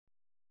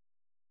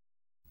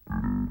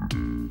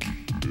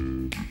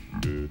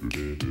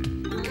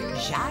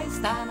Já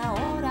está na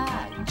hora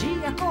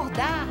de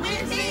acordar.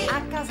 Wimzie!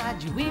 A casa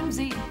de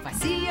Wimzie vai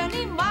se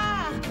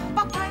animar.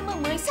 Papai e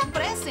mamãe se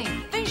apressem,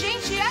 vem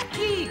gente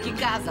aqui. Que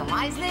casa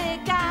mais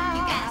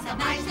legal! Que casa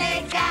mais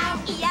legal!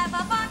 E a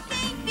vovó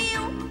quem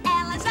viu,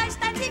 ela já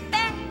está de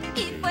pé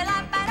e foi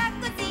lá para a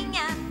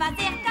cozinha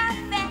fazer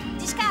café.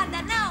 De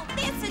escada não,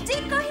 desço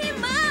de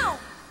corrimão.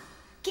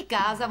 Que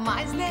casa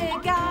mais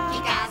legal!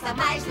 Que casa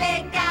mais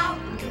legal!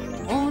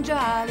 Onde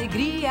a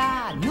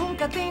alegria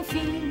nunca tem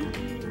fim.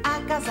 A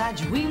casa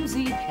de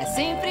Wimzie é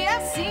sempre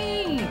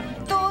assim.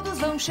 Todos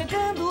vão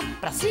chegando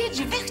pra se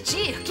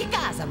divertir. Que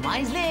casa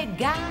mais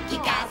legal! Que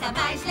casa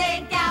mais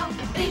legal!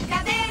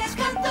 Brincadeiras,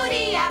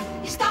 cantoria,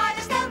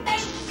 histórias também.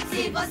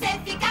 Se você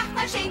ficar com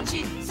a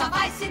gente, só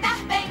vai se dar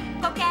bem.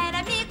 Qualquer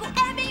amigo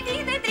é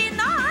bem-vindo entre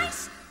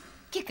nós.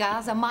 Que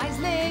casa mais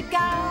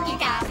legal! Que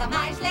casa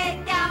mais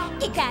legal!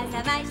 Que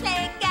casa mais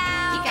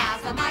legal. Que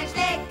casa mais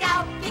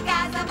legal! Que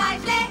casa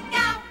mais legal!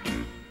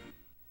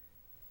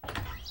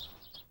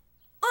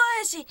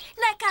 Hoje,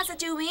 na casa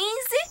de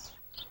Wimzie,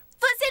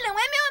 você não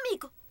é meu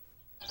amigo.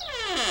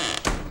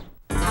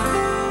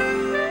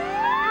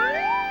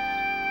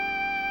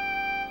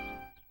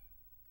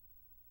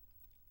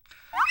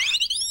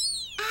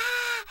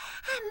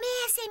 A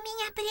Miss é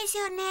minha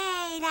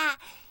prisioneira.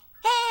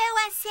 Eu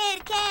a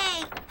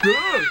cerquei.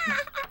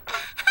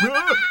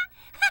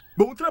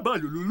 Bom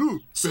trabalho,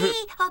 Loulou.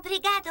 Sim,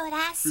 obrigado,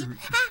 Horácio.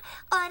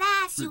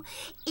 Horácio,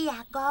 e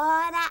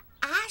agora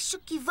acho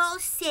que vou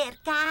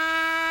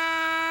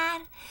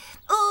cercar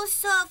o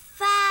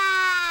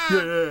sofá.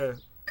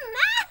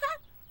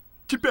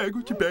 Te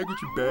pego, te pego,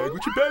 te pego,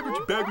 te pego,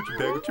 te pego, te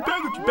pego, te pego, te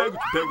pego, te pego,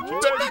 te pego,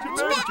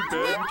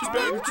 te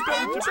pego, te pego, te pego,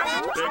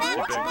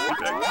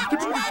 te pego,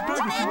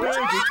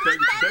 te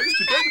pego, te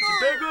pego, te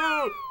pego.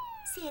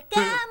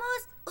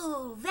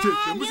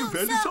 Cercamos o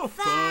velho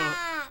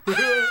sofá.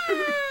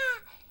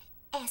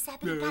 Essa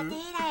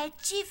brincadeira é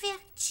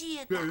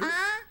divertida.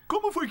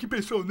 Como foi que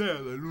pensou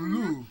nela,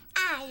 Loulou?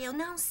 Eu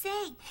não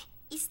sei.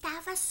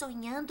 Estava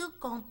sonhando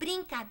com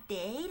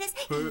brincadeiras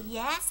e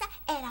essa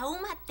era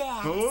uma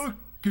delas.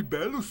 Que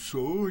belo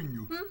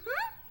sonho.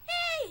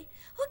 Ei,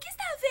 o que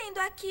está vendo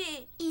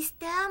aqui?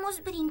 Estamos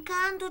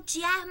brincando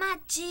de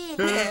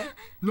armadilha.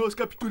 Nós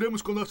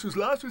capturamos com nossos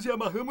laços e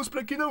amarramos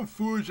para que não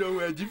fujam.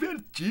 É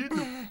divertido.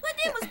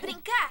 Podemos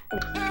brincar?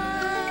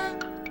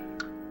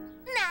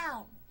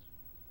 Não.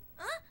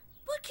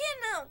 Por que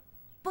não?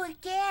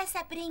 Porque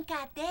essa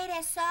brincadeira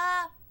é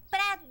só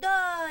para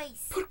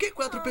 2. Por que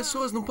 4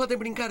 pessoas não podem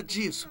brincar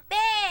disso?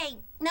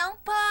 Bem, não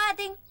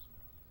podem.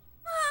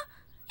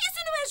 Isso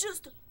não é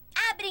justo.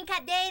 A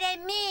brincadeira é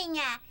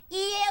minha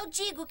e eu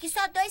digo que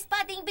só 2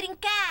 podem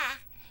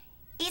brincar.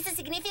 Isso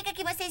significa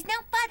que vocês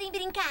não podem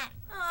brincar.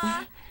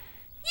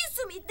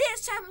 Isso me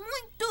deixa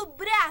muito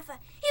brava.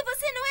 E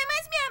você não é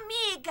mais minha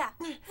amiga.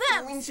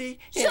 Vamos, Wimzie,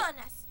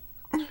 Jonas.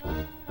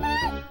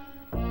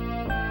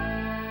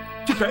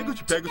 Te pego,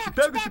 te pego, te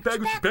pego, te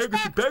pego, te pego,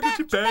 te pego,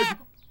 te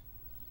pego.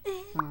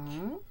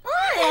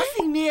 É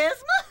assim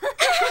mesmo?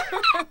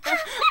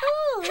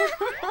 Não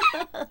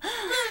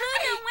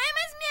é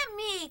mais minha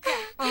amiga.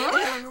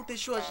 Ela não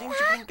deixou a gente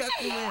brincar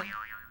com ela.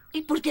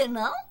 E por que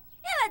não?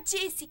 Ela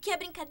disse que a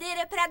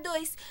brincadeira é para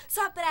 2,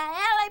 só para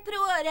ela e pro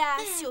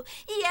Horácio.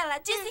 E ela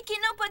disse que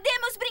não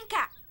podemos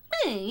brincar.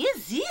 Bem,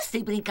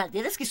 existem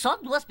brincadeiras que só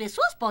 2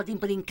 pessoas podem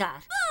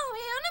brincar.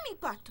 Eu não me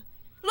importo.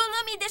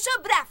 Loulou me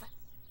deixou brava.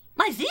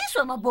 Mas isso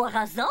é uma boa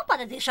razão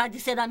para deixar de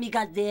ser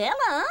amiga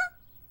dela,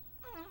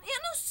 Eu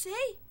não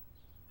sei.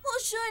 O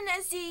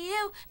Jonas e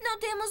eu não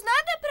temos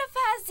nada para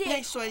fazer.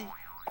 É isso aí.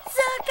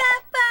 Sou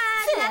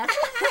capaz.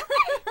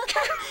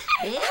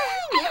 Bem,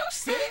 eu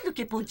sei do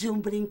que podiam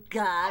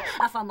brincar.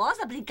 A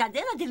famosa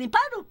brincadeira de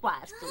limpar o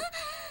quarto.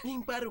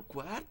 Limpar o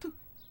quarto?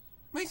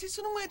 Mas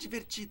isso não é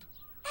divertido.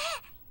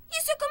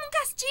 Isso é como um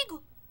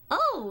castigo.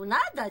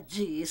 Nada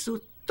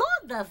disso.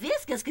 Toda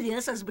vez que as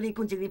crianças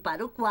brincam de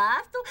limpar o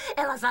quarto,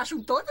 elas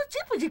acham todo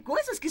tipo de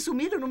coisas que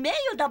sumiram no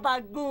meio da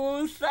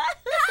bagunça.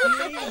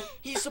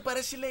 Isso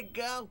parece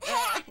legal.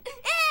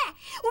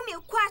 O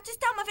meu quarto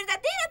está uma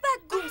verdadeira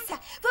bagunça.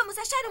 Vamos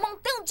achar um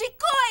montão de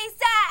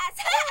coisas.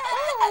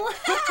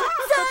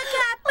 Sou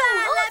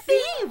capaz,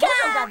 Sim, vou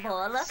jogar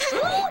bola.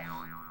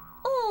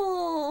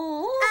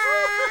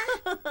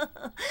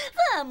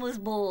 Vamos,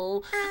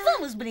 Bo.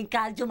 Vamos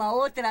brincar de uma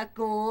outra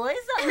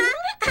coisa.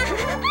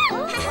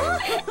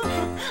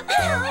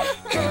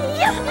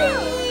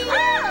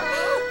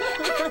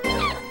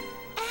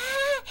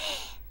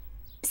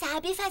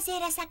 Sabe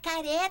fazer essa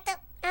careta?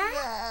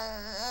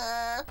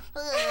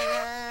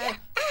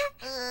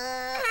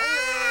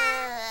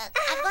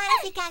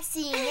 Agora fica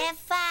assim, é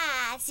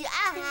fácil.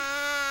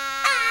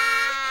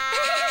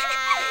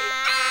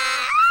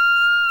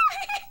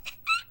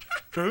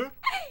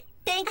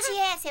 Tente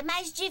essa, é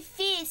mais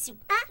difícil.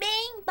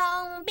 Bim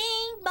bom,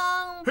 bim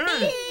bom,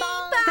 bim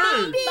bom,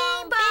 bim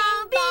bom,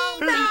 bim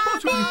Ei,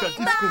 posso brincar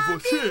disso com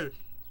você?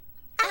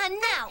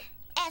 Não,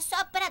 é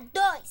só pra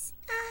 2.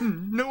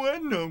 Não é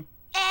não.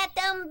 É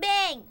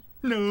também.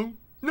 Não,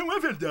 não é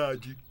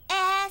verdade.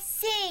 É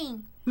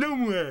sim.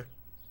 Não é.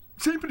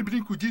 sempre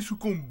brinco disso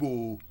com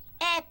Bo.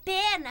 É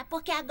pena,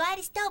 porque agora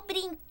estou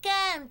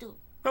brincando.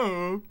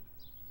 Ah,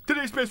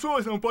 3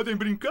 pessoas não podem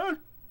brincar?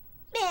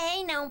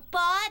 Bem, não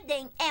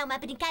podem. É uma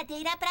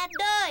brincadeira para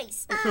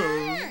 2.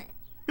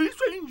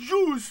 Isso é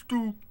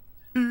injusto.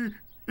 E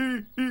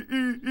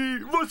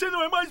você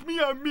não é mais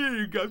minha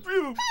amiga,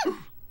 viu? Bim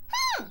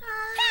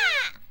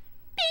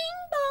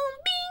bom,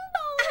 bim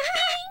bom,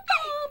 bim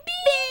bom,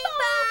 bim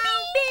bom,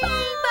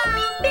 bim bom,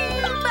 bim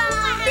bom,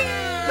 bim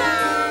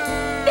bom.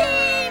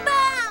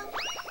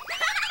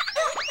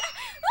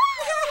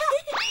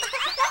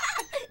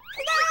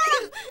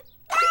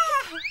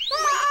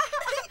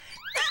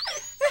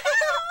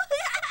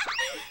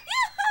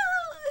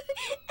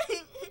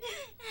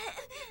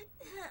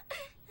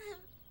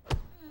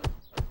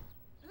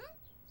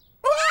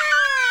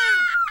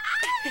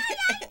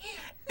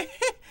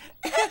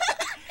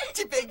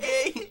 Te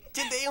peguei!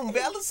 Te dei um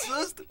belo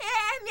susto!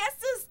 Me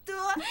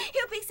assustou.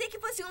 Eu pensei que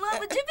fosse um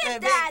lobo de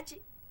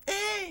verdade.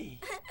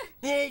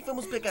 Ei,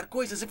 vamos pegar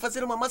coisas e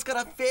fazer uma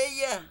máscara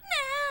feia!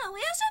 Não,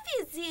 eu já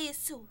fiz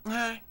isso.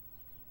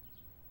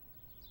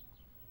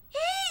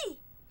 Ei!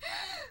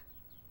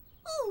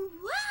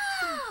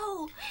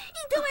 Uau!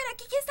 Então era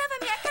aqui que estava a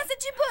minha casa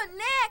de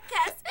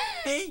bonecas.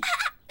 Ei!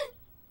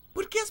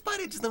 Por que as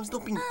paredes não estão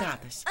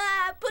pintadas?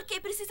 Porque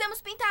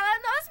precisamos pintá-la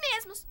nós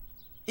mesmos.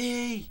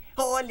 Ei,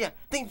 olha,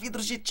 tem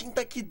vidros de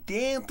tinta aqui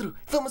dentro.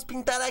 Vamos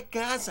pintar a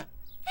casa.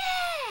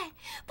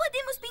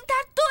 Podemos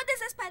pintar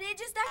todas as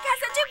paredes da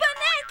casa de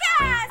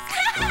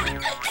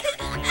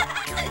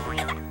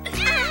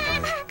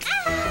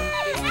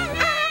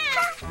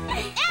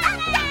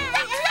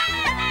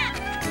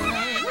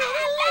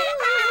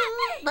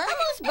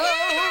Vamos, Bo.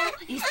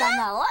 Está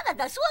na hora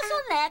da sua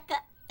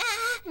soneca.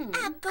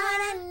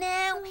 Agora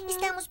não.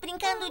 Estamos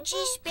brincando de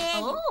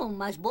espelho. Oh,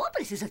 mas Bo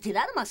precisa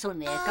tirar uma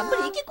soneca.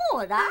 Brinque com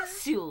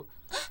Horácio.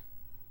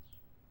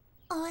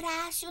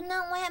 Horácio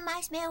não é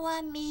mais meu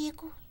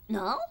amigo.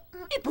 Não?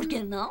 E por que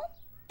não?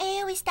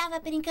 Eu estava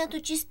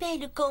brincando de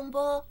espelho com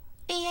Bo.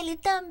 E ele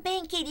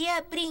também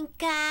queria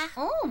brincar.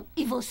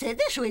 E você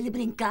deixou ele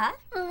brincar?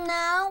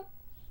 Não.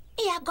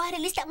 E agora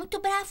ele está muito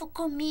bravo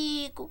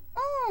comigo.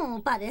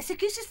 Parece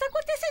que isso está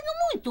acontecendo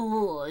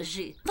muito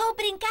hoje. Vou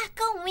brincar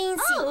com o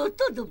Wimzie.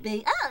 Tudo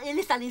bem.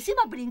 Ele está lá em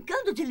cima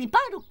brincando de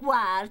limpar o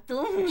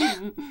quarto.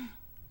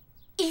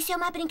 Isso é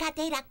uma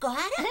brincadeira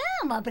agora?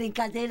 É uma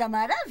brincadeira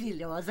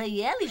maravilhosa.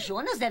 E ela e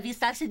Jonas devem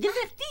estar se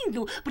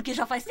divertindo, porque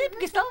já faz tempo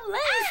que estão lá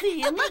em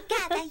cima.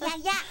 Obrigada,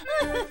 Yaya.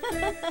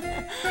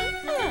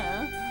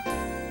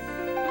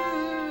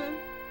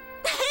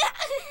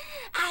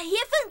 Ai,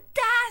 é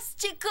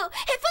fantástico!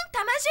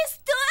 É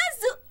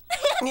majestoso!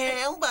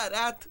 É um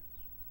barato.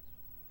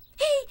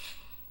 Ei,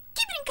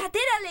 que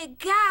brincadeira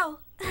legal!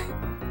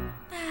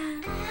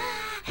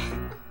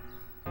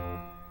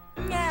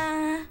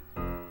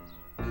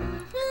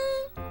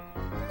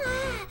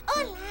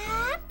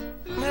 Olá!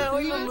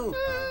 Oi, Loulou.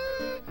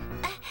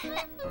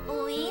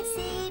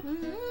 Wimzie.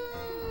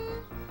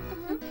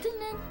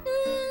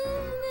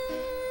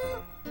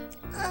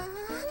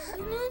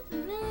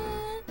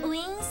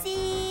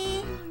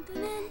 Wimzie.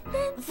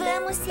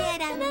 Vamos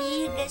ser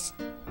amigas.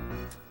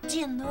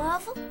 De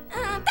novo?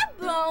 Tá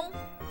bom.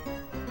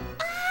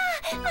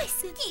 Mas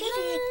que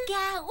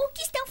legal! O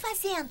que estão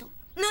fazendo?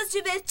 Nos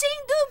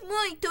divertindo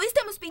muito.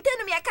 Estamos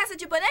pintando minha casa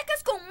de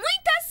bonecas com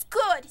muitas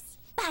cores.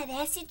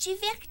 Parece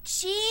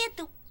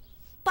divertido.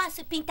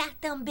 Posso pintar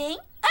também?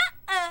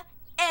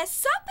 É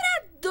só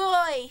pra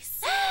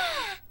 2.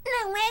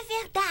 Não é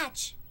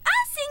verdade.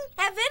 Sim,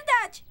 é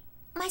verdade.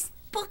 Mas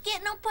por que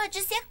não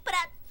pode ser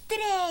pra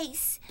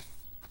 3?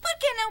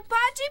 Porque não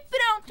pode,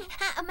 pronto.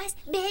 Mas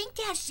bem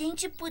que a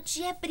gente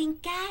podia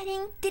brincar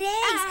em 3.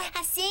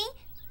 Assim,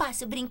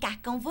 posso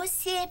brincar com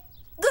você.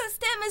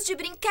 Gostamos de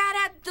brincar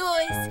a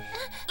 2.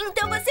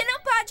 Então você não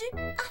pode.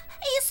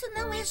 Isso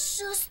não é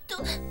justo.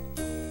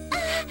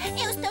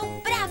 Eu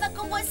estou brava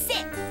com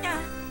você.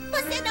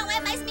 Você não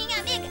é mais minha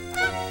amiga.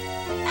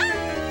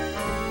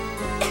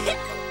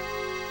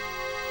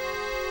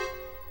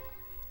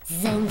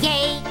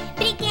 Zanguei,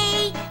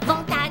 briguei,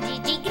 vontade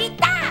de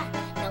gritar.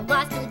 Não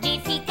gosto de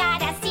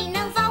ficar assim,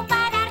 não vou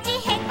parar de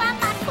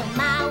reclamar. Foi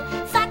mal,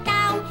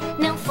 fatal,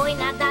 não foi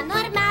nada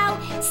normal.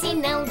 Se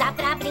não dá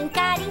pra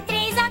brincar em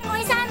 3, a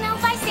coisa não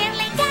vai ser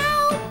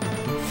legal.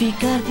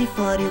 Ficar de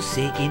fora eu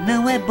sei que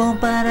não é bom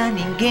para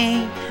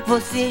ninguém.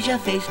 Você já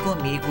fez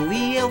comigo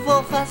e eu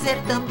vou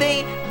fazer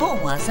também. Bom,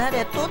 o azar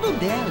é todo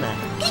dela.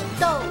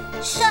 Gritou,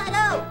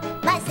 chorou,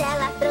 mas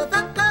ela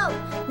provocou.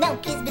 Não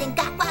quis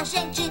brincar com a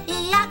gente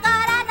e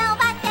agora não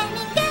vai ter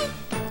ninguém.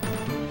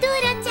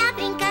 Durante a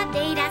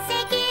brincadeira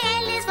sei que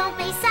eles vão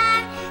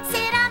pensar.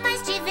 Será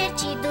mais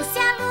divertido se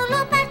a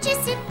Loulou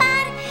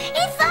participar.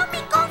 E vão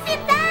me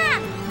convidar,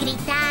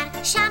 gritar,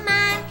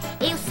 chamar.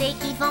 Eu sei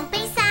que vão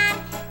pensar.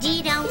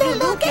 Dirão,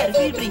 Loulou quer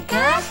vir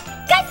brincar?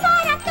 Cai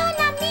fora, tô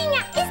na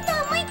minha.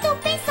 Estou muito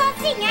bem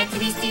sozinha. É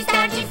triste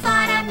estar de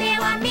fora,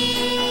 meu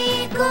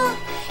amigo.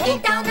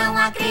 Então não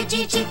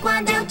acredite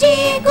quando eu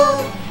digo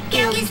que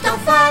eu estou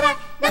fora.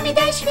 Não me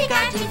deixe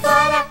ficar de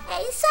fora.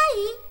 É isso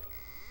aí.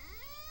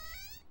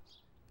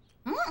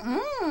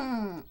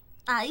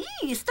 Aí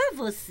está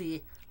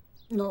você.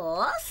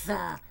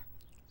 Nossa,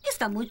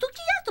 está muito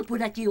quieto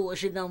por aqui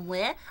hoje, não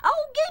é?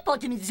 Alguém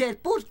pode me dizer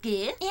por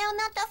quê? Eu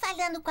não tô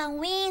falando com a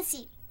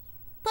Wimzie,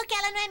 porque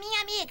ela não é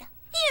minha amiga.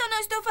 E eu não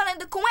estou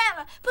falando com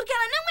ela porque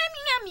ela não é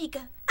minha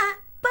amiga.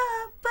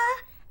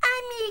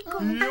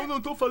 Amigo. E eu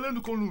não tô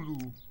falando com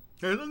Loulou.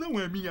 Ela não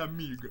é minha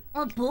amiga.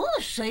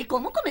 Puxa, e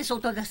como começou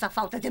toda essa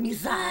falta de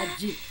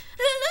amizade?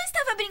 Loulou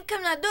estava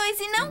brincando a dois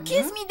e não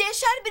quis me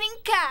deixar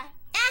brincar.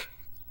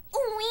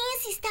 O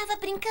Wimzie estava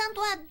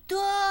brincando a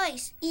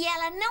dois e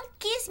ela não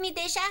quis me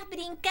deixar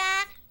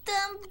brincar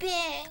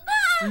também.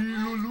 E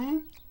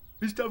Loulou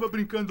estava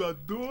brincando a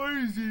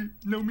dois e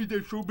não me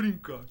deixou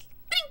brincar.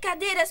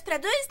 Brincadeiras para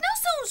dois não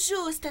são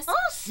justas.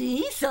 Oh,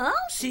 sim, são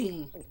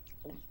sim.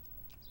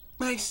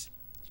 Mas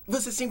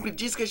você sempre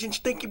diz que a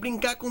gente tem que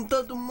brincar com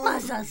todo mundo.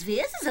 Mas às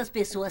vezes as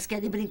pessoas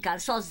querem brincar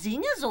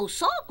sozinhas ou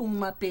só com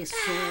uma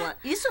pessoa.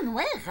 Isso não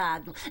é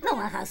errado. Não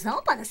há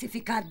razão para se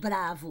ficar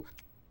bravo.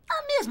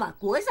 A mesma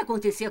coisa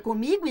acontecia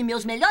comigo e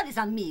meus melhores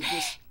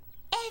amigos.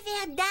 É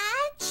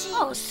verdade?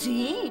 Oh,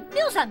 sim.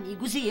 Meus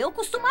amigos e eu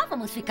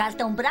costumávamos ficar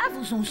tão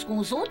bravos uns com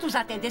os outros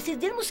até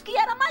decidirmos que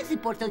era mais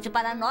importante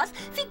para nós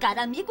ficar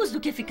amigos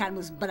do que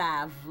ficarmos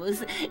bravos.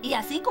 E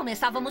assim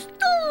começávamos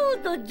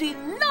tudo de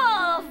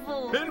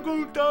novo.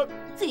 Pergunta: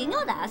 Sim,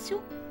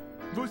 Horácio.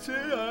 você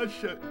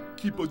acha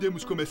que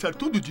podemos começar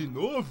tudo de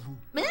novo?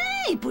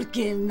 Bem, por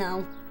que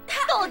não?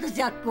 Todos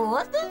de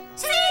acordo?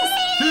 Sim!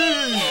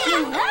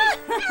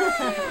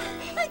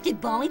 Ai, que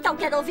bom, então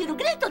quero ouvir o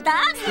grito da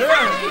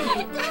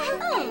amizade.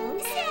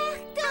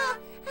 Certo!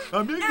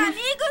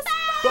 Amigos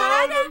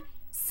para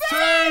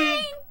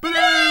sempre!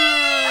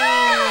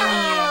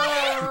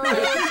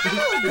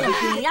 Tudo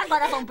bem,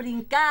 agora vamos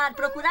brincar,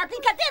 procurar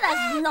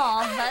brincadeiras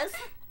novas.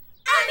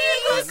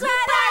 Amigos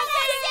para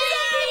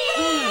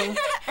sempre!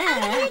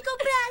 Amigo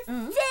pra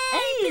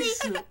É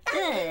isso.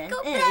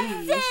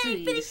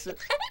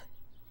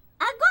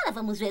 Agora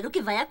vamos ver o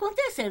que vai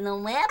acontecer,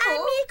 não é, Bo?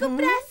 Amigo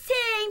pra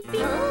sempre!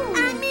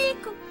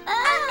 Amigo!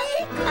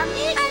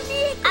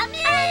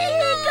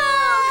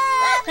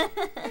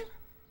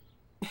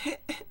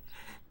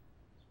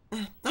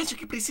 Acho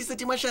que precisa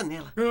de uma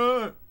janela.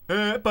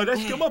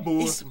 Parece que é uma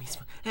boa. Isso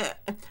mesmo.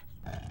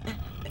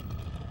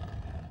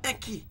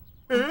 Aqui.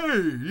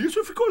 Ei,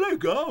 isso ficou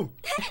legal. Do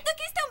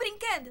que estão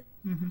brincando?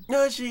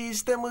 Hoje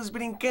estamos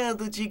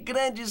brincando de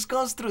grandes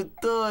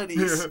construtores.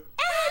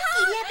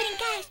 Queria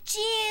brincar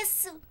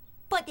disso.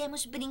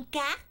 Podemos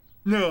brincar?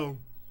 Não.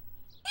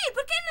 E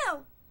por que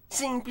não?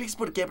 Simples,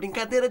 porque é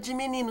brincadeira de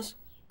meninos.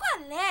 Qual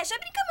é? Já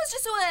brincamos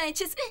disso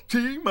antes.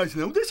 Sim, mas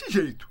não desse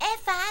jeito. É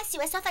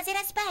fácil, é só fazer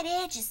as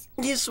paredes.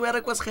 Isso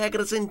era com as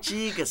regras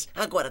antigas.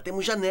 Agora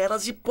temos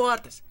janelas e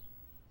portas.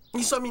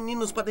 E só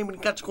meninos podem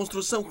brincar de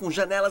construção com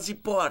janelas e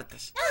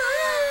portas.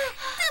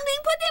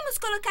 Também podemos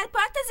colocar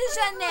portas e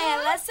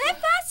janelas. É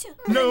fácil.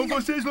 Não,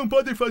 vocês não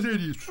podem fazer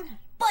isso.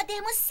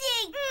 Podemos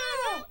sim.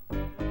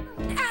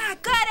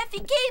 Agora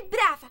fiquei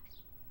brava.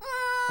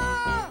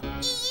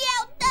 E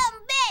eu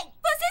também.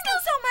 Vocês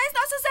não são mais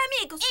nossos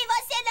amigos. E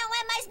você não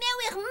é mais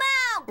meu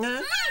irmão.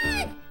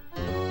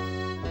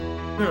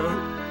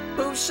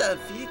 Puxa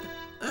vida.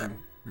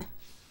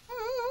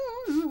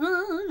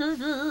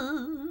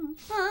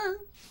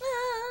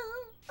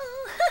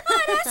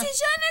 Horácio e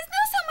Jonas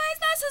não são mais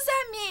nossos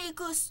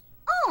amigos.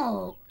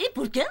 Oh, e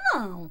por que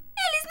não?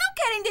 Eles não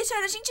querem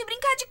deixar a gente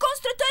brincar de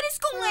construtores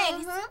com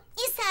eles.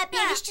 E sabe,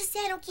 eles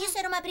disseram que isso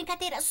era uma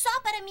brincadeira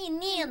só para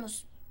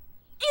meninos.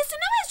 Isso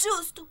não é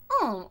justo.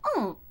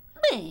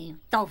 Bem,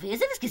 talvez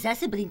eles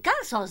quisessem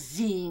brincar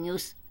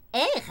sozinhos.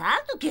 É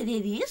errado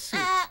querer isso?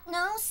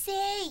 Não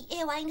sei.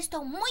 Eu ainda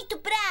estou muito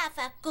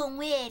brava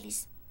com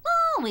eles.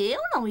 Não,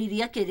 eu não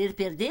iria querer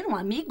perder um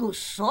amigo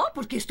só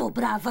porque estou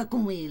brava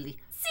com ele.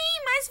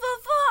 Sim, mas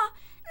vovó,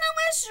 não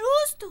é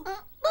justo.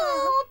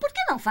 Por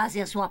que não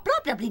fazem a sua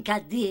própria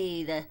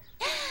brincadeira?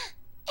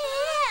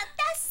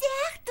 Tá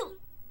certo.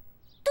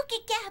 Tu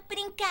que quer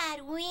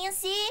brincar,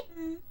 Wimzie?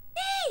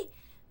 Ei,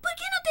 por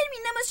que não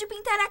terminamos de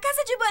pintar a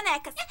casa de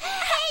bonecas?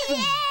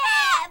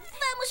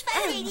 Vamos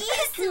fazer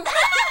isso.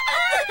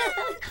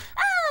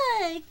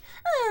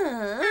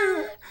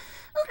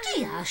 O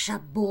que acha,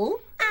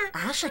 Bo?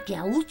 Acha que é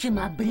a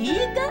última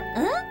briga?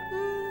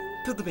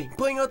 Tudo bem,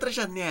 põe outra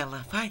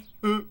janela, vai.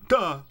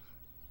 Tá.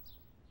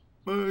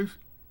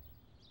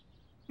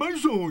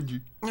 Mas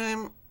onde?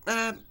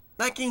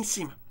 Aqui em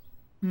cima.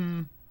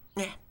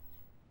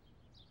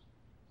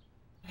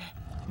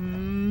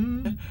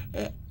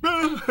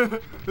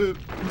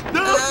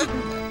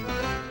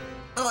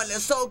 Olha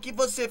só o que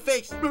você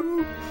fez.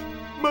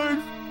 Mas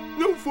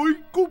não foi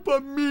culpa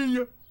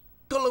minha.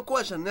 Colocou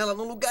a janela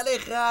no lugar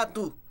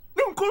errado.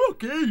 Não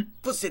coloquei.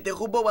 Você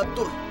derrubou a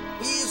torre.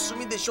 Isso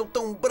me deixou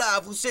tão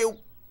bravo, Você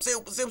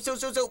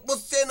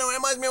não é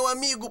mais meu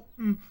amigo.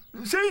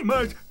 Sim,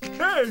 mas...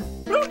 Ei,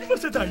 pra onde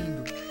você tá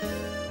indo?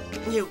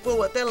 Eu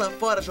vou até lá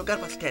fora jogar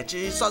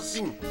basquete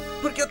sozinho,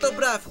 porque eu tô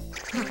bravo.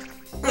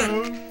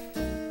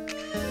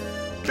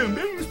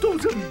 Também estou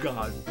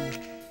zangado.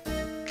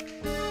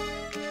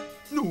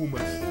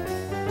 Numas.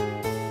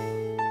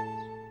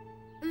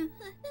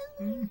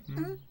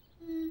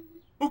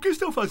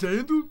 estão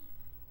fazendo?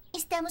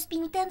 Estamos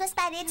pintando as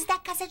paredes da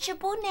casa de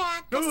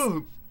bonecas.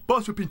 Ah,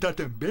 posso pintar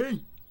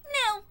também?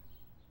 Não.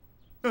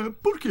 Ah,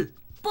 por quê?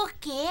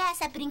 Porque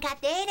essa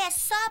brincadeira é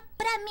só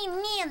pra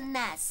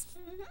meninas.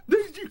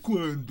 Desde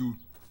quando?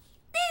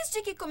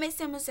 Desde que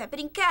começamos a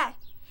brincar,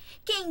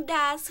 quem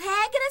dá as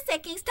regras é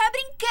quem está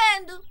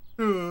brincando.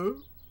 Ah,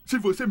 se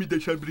você me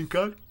deixar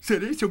brincar,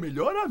 serei seu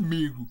melhor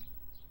amigo.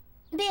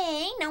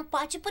 Bem, não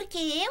pode porque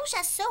eu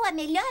já sou a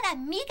melhor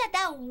amiga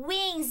da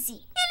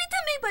Wimzie. Ele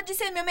também pode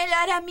ser meu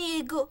melhor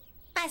amigo.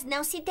 Mas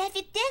não se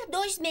deve ter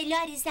 2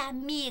 melhores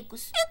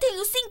amigos. Eu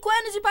tenho 5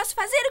 anos e posso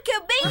fazer o que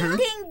eu bem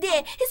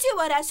entender. E se o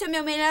Horácio é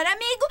meu melhor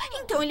amigo,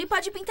 então ele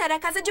pode pintar a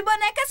casa de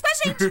bonecas com a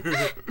gente.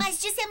 Mas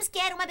dissemos que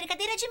era uma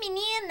brincadeira de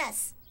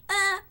meninas.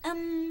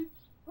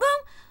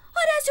 Bom,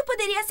 Horácio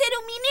poderia ser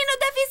um menino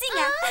da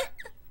vizinha.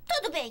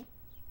 Tudo bem.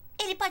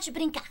 Ele pode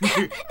brincar.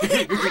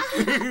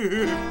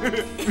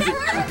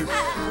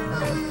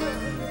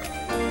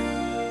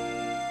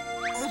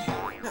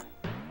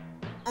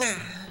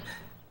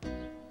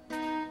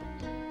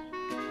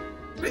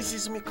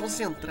 Preciso me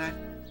concentrar.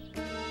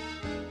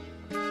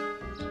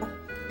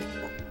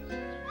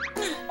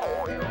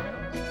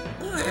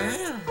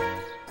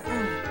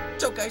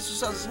 Jogar isso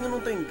sozinho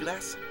não tem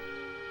graça.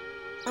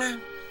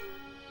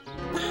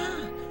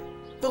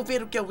 Vou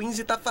ver o que a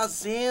Wimzie tá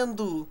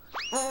fazendo.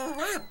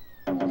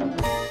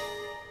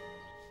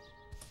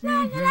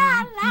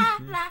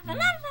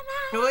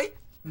 Oi?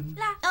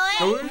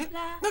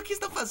 Oi? O que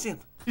estão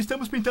fazendo?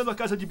 Estamos pintando a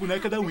casa de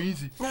boneca da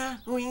Wimzie.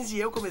 O Wimzie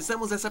e eu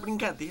começamos essa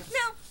brincadeira.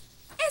 Não,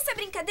 essa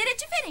brincadeira é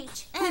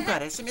diferente. Me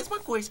parece a mesma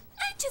coisa.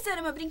 Antes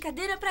era uma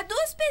brincadeira para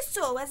 2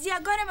 pessoas e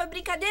agora é uma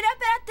brincadeira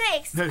para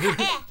 3.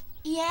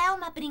 E é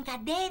uma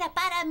brincadeira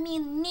para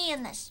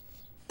meninas.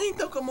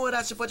 Então como o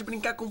Horácio pode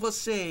brincar com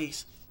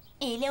vocês?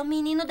 Ele é o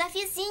menino da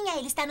vizinha,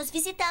 ele está nos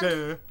visitando.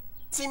 É.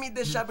 Se me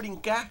deixar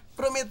brincar,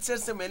 prometo ser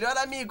seu melhor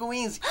amigo,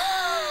 Wimzie.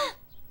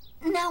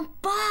 Não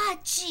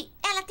pode!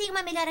 Ela tem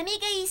uma melhor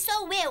amiga e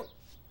sou eu.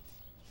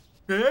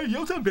 É, e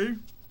eu também.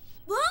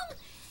 Bom,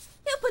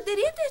 eu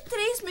poderia ter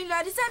 3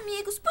 melhores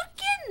amigos, por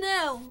que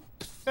não?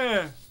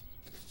 É.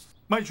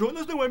 Mas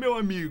Jonas não é meu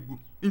amigo,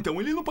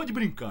 então ele não pode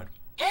brincar.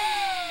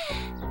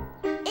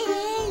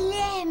 Ele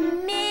é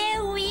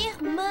meu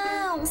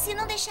irmão. Se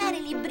não deixar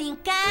ele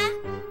brincar,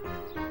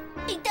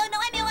 então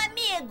não é meu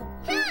amigo.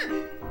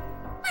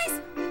 Mas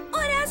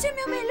Horácio é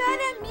meu melhor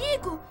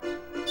amigo.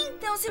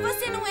 Então, se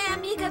você não é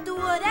amiga do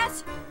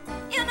Horácio,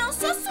 eu não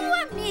sou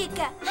sua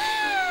amiga.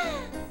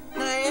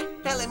 Ah, é?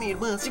 Ela é minha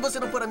irmã. Se você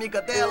não for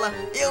amiga dela,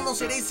 eu não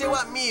serei seu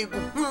amigo.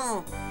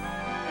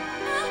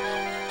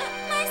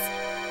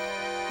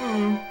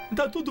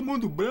 Tá todo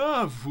mundo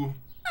bravo.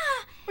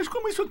 Mas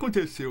como isso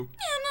aconteceu?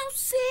 Eu não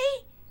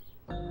sei.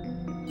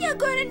 E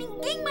agora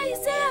ninguém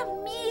mais é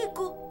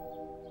amigo.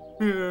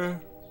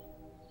 É.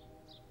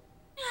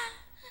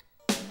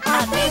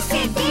 A, B,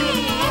 C, D,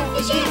 E,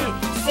 F, G,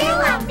 seu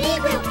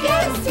amigo eu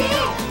quero ser.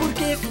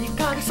 Porque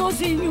ficar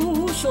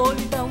sozinho,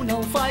 solidão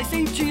não faz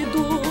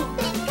sentido.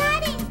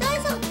 Brincar em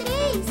 2 ou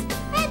 3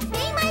 é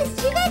bem mais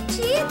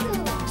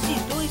divertido. Se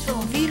 2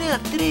 vão virar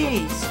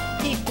 3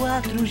 e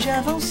 4 já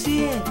vão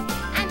ser.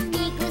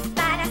 Amigos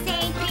para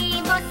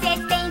sempre, você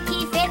tem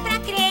que ver pra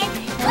crer.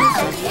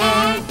 Amizade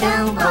é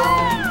tão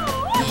bom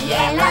e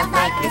ela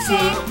vai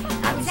crescer.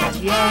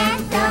 Amizade é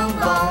tão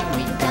bom,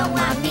 então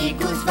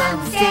amigos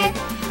vamos ser.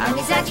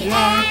 Amizade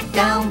é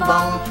tão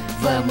bom,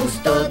 vamos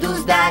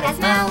todos dar as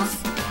mãos.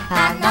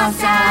 A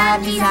nossa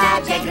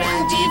amizade é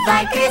grande e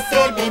vai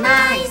crescer bem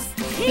mais.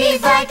 E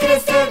vai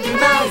crescer bem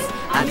mais.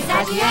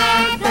 Amizade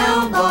é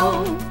tão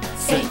bom,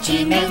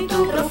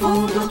 sentimento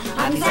profundo.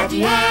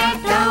 Amizade é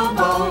tão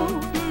bom.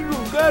 Tem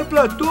lugar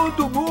pra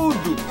todo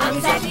mundo.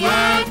 Amizade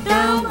é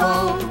tão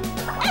bom.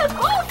 É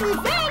bom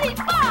viver em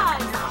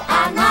paz.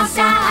 A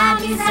nossa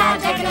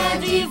amizade é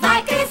grande e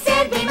vai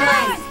crescer bem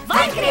mais.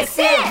 Vai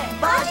crescer,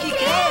 pode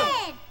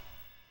crer.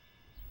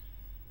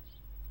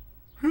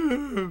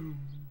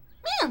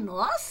 Minha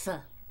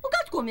nossa, o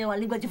gato comeu a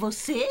língua de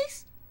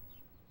vocês?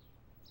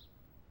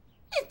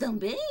 E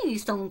também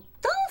estão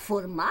tão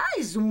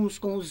formais uns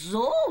com os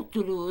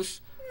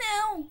outros.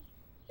 Não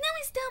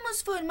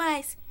estamos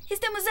formais.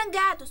 Estamos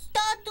zangados.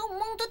 Todo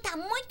mundo tá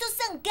muito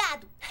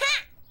zangado.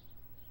 Ha!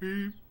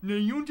 E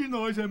nenhum de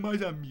nós é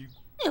mais amigo.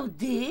 Meu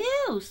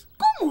Deus,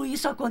 como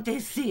isso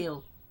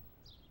aconteceu?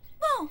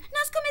 Bom,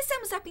 nós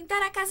começamos a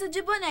pintar a casa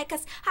de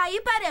bonecas. Aí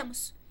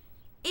paramos.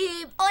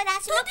 E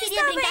Horácio não tudo queria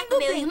estava brincar indo com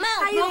meu bem.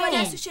 irmão? Aí o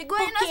Horácio chegou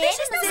e nós Porque eles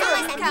deixamos não são ele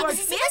mais brincar. amigos.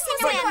 E se Mesmo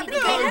você não é sendo amigo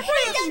brincadeira dele, com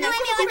então ele. não é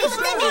meu amigo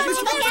também.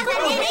 De qualquer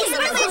maneira, isso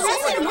não é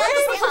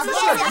justo. Por favor,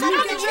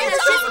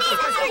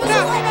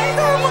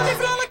 Vou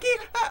quebrá-la aqui.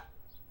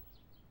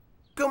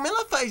 Como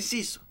ela faz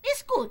isso?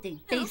 Escutem,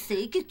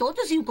 pensei que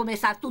todos iam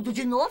começar tudo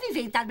de novo e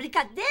inventar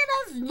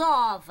brincadeiras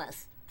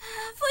novas.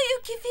 Foi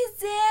o que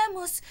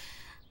fizemos.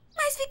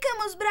 Mas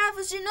ficamos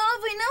bravos de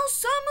novo e não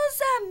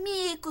somos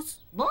amigos.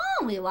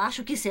 Bom, eu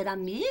acho que ser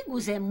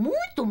amigos é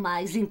muito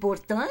mais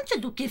importante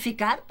do que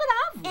ficar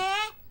bravo.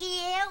 É,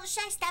 E eu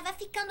já estava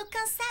ficando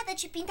cansada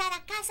de pintar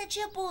a casa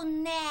de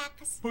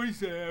bonecas.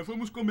 Pois é,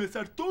 vamos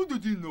começar tudo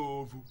de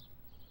novo.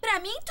 Pra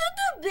mim,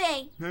 tudo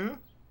bem. Hã?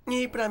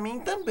 E pra mim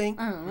também.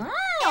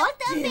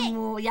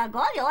 Ótimo! E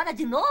agora é hora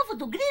de novo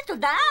do grito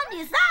da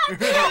amizade!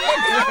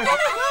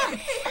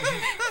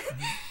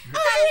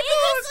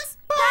 Amigos,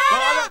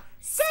 Para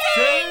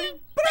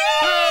sempre!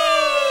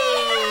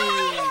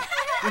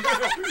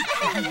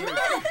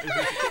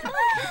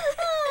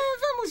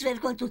 Vamos ver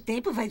quanto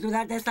tempo vai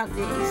durar dessa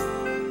vez.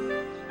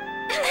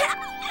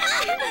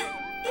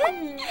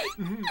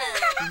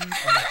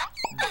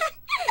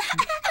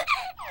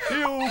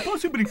 Eu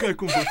posso brincar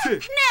com você?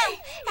 Não!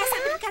 Essa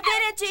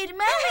brincadeira é de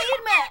irmão e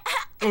irmã.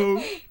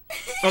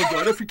 Oh,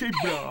 agora fiquei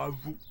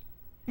bravo.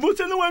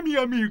 Você não é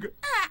minha amiga.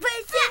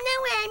 você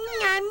não é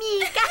minha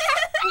amiga.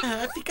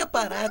 Ah, fica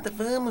parada,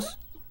 vamos.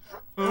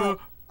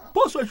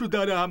 Posso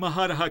ajudar a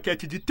amarrar a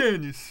raquete de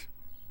tênis?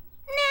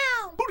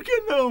 Não. Por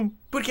que não?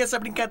 Porque essa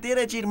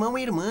brincadeira é de irmão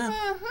e irmã.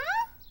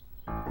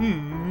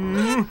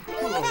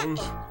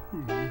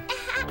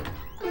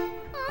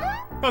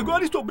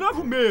 Agora estou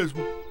bravo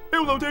mesmo.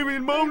 Eu não tenho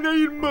irmão nem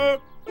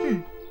irmã.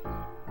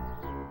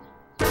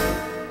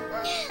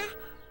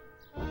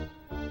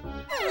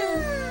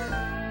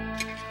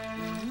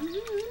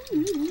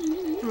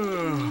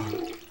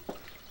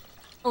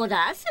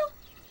 Horácio?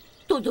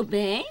 Tudo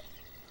bem?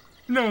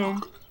 Não.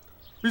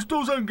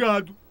 Estou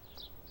zangado.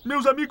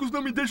 Meus amigos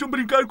não me deixam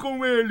brincar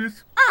com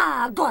eles.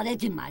 Ah, agora é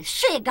demais.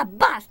 Chega,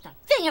 basta.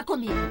 Venha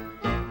comigo.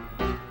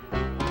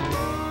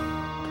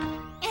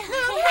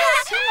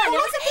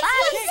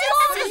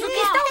 Todos o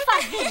que estão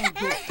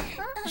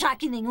fazendo? Já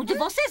que nenhum de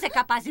vocês é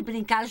capaz de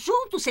brincar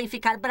juntos sem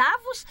ficar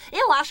bravos,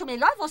 eu acho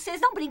melhor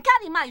vocês não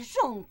brincarem mais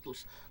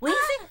juntos.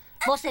 Wimzie,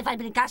 você vai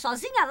brincar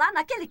sozinha lá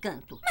naquele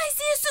canto. Mas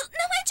isso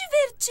não é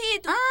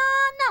divertido.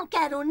 Ah, não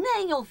quero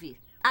nem ouvir.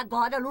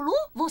 Agora,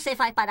 Loulou, você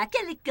vai para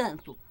aquele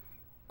canto.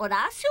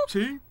 Horácio?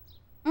 Sim?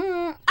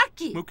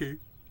 Aqui. Ok.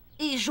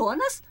 E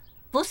Jonas,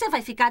 você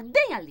vai ficar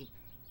bem ali.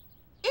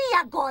 E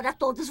agora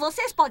todos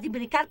vocês podem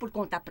brincar por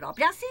conta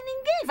própria. Assim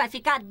ninguém vai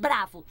ficar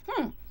bravo.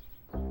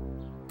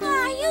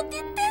 Ai, eu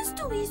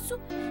detesto isso.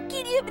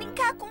 Queria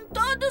brincar com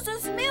todos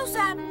os meus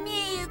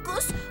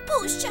amigos.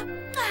 Puxa.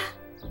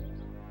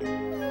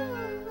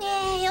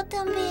 Eu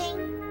também.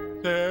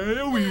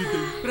 Eu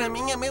idem. Pra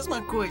mim é a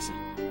mesma coisa.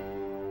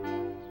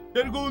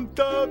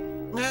 Pergunta...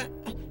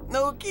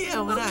 O que é,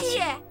 O Horácio? que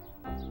é?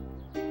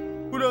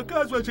 Por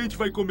acaso a gente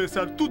vai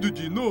começar tudo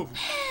de novo?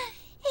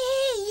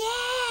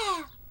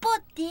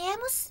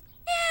 Podemos?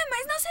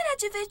 Mas não será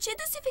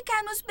divertido se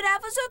ficarmos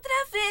bravos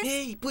outra vez.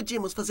 Ei,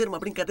 podíamos fazer uma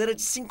brincadeira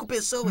de 5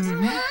 pessoas.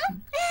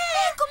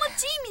 Como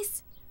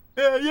times.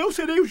 E eu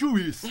serei o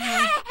juiz.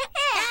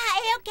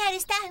 Eu quero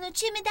estar no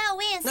time da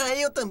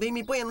Wimzie. Eu também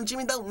me ponho no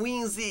time da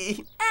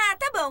Wimzie.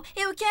 Tá bom.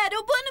 Eu quero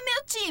o Bo no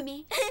meu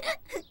time.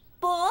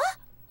 Bo?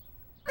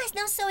 Mas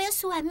não sou eu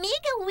sua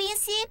amiga,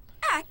 Wimzie?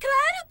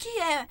 Claro que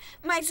é.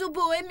 Mas o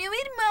Bo é meu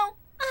irmão.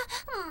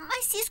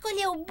 Mas se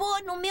escolheu o Bo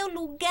no meu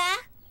lugar,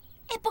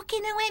 é porque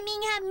não é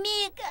minha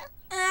amiga.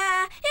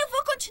 Eu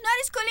vou continuar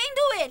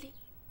escolhendo ele.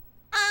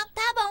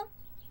 Tá bom.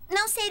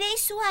 Não serei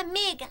sua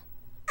amiga.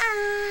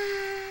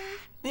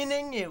 E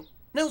nem eu.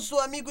 Não sou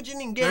amigo de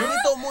ninguém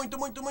e tô muito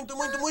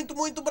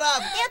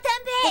bravo. Eu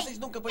também. Vocês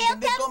nunca vão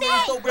entender como eu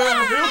estou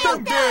bravo. Eu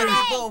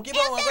também. Que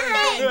bom, agora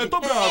eu entendi. Tô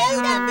bravo.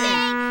 Eu também.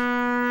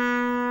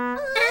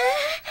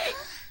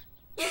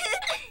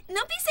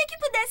 Não pensei que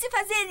pudesse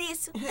fazer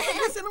isso.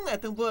 Você não é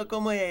tão boa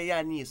como a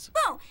Yaya nisso.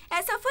 Bom,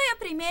 essa foi a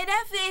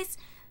primeira vez.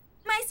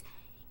 Mas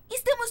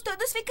estamos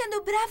todos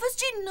ficando bravos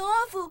de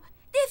novo.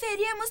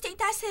 Deveríamos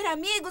tentar ser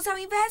amigos ao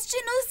invés de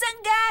nos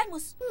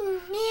zangarmos.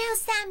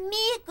 Meus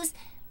amigos.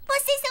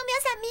 Vocês são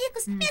meus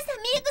amigos. Meus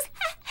amigos.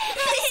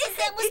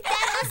 Precisamos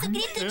dar nosso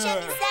grito de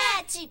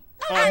amizade.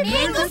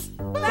 Amigos